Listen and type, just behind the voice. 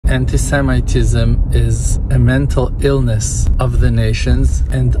anti-Semitism is a mental illness of the nations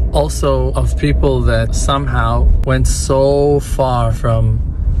and also of people that somehow went so far from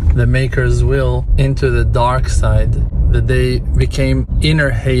the Maker's will into the dark side that they became inner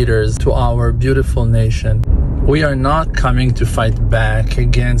haters to our beautiful nation. We are not coming to fight back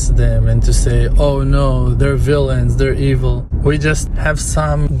against them and to say, oh no, they're villains, they're evil. We just have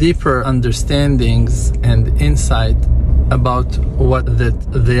some deeper understandings and insight about what that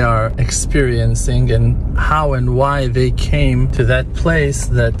they are experiencing and how and why they came to that place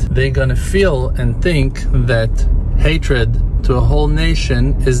that they're gonna feel and think that hatred to a whole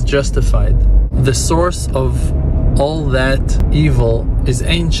nation is justified. The source of all that evil is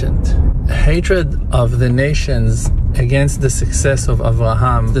ancient. Hatred of the nations against the success of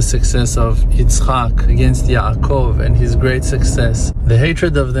Abraham, the success of Yitzchak, against Yaakov and his great success. The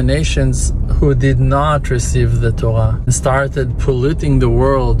hatred of the nations who did not receive the Torah started polluting the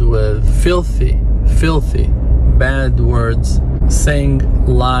world with filthy, bad words, saying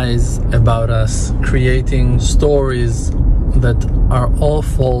lies about us, creating stories that are all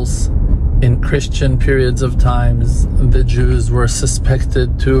false. In Christian periods of times, the Jews were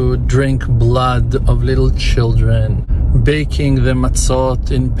suspected to drink blood of little children, baking the matzot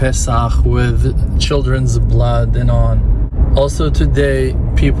in Pesach with children's blood and on. Also today,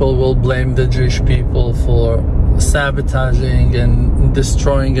 people will blame the Jewish people for sabotaging and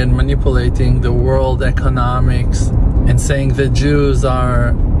destroying and manipulating the world economics and saying the Jews are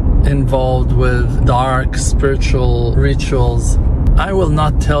involved with dark spiritual rituals. I will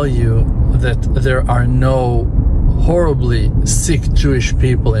not tell you that there are no horribly sick Jewish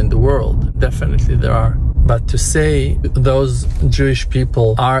people in the world. Definitely there are. But to say those Jewish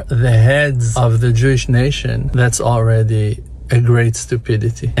people are the heads of the Jewish nation, that's already a great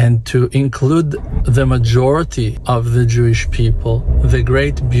stupidity. And to include the majority of the Jewish people, the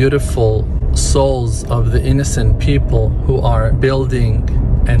great beautiful souls of the innocent people who are building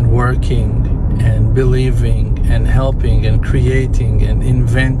and working and believing and helping and creating and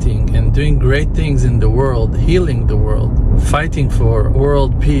inventing and doing great things in the world, healing the world, fighting for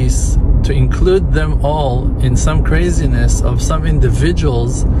world peace, to include them all in some craziness of some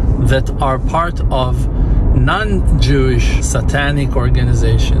individuals that are part of non-Jewish satanic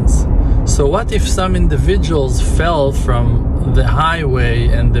organizations. So what if some individuals fell from the highway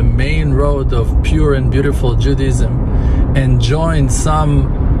and the main road of pure and beautiful Judaism and joined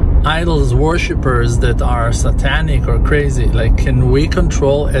some idols worshippers that are satanic or crazy? Like, can we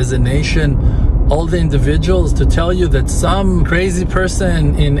control as a nation all the individuals to tell you that some crazy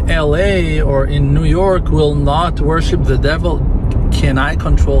person in LA or in New York will not worship the devil? Can I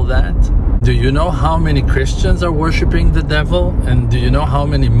control that? Do you know how many Christians are worshiping the devil? And do you know how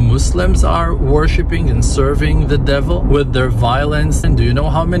many Muslims are worshiping and serving the devil with their violence? And do you know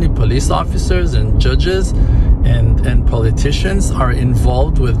how many police officers and judges and politicians are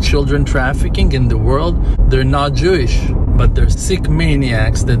involved with children trafficking in the world? They're not Jewish, but they're sick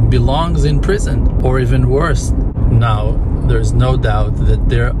maniacs that belongs in prison, or even worse. Now, there's no doubt that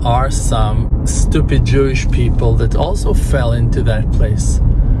there are some stupid Jewish people that also fell into that place.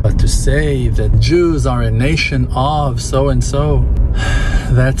 But to say that Jews are a nation of so-and-so,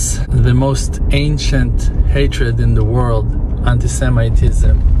 that's the most ancient hatred in the world.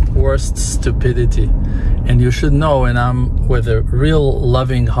 Anti-Semitism, worst stupidity. And you should know, and I'm with a real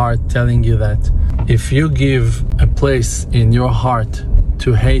loving heart telling you that if you give a place in your heart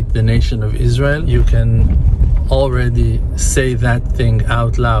to hate the nation of Israel, you can already say that thing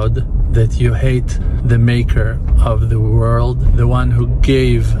out loud, that you hate the maker of the world, the one who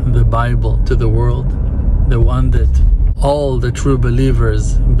gave the Bible to the world, the one that all the true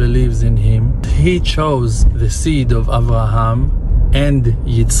believers believes in him. He chose the seed of Abraham and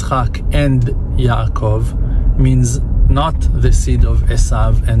Yitzchak and Yaakov, means not the seed of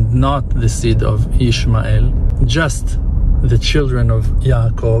Esav and not the seed of Ishmael, just the children of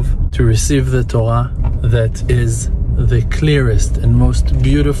Yaakov, to receive the Torah that is the clearest and most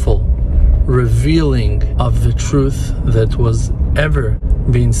beautiful revealing of the truth that was ever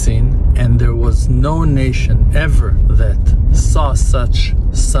been seen, and there was no nation ever that saw such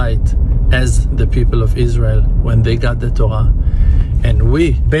sight as the people of Israel when they got the Torah. And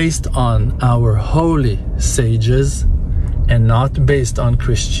we, based on our holy sages and not based on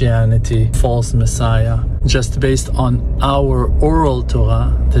Christianity, false Messiah, just based on our oral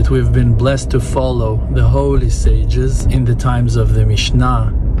Torah that we've been blessed to follow the holy sages in the times of the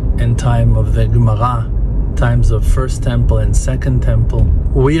Mishnah and time of the Gemara, times of First Temple and Second Temple.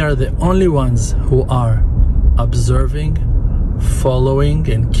 We are the only ones who are observing, following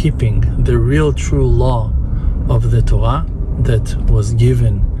and keeping the real true law of the Torah that was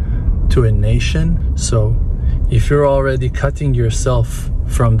given to a nation. So if you're already cutting yourself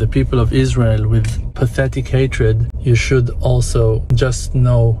from the people of Israel with pathetic hatred, you should also just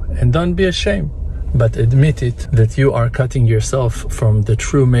know, and don't be ashamed, but admit it, that you are cutting yourself from the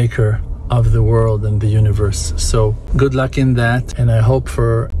true maker of the world and the universe. So good luck in that, and I hope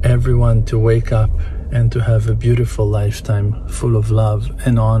for everyone to wake up and to have a beautiful lifetime full of love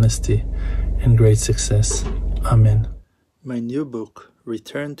and honesty and great success. Amen. My new book,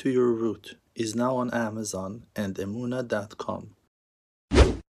 Return to Your Root, is now on Amazon and Emunah.com.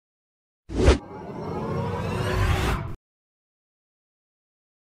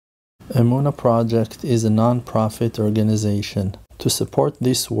 Emunah Project is a non-profit organization. To support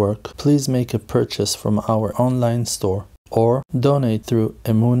this work, please make a purchase from our online store or donate through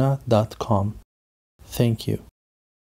Emunah.com. Thank you.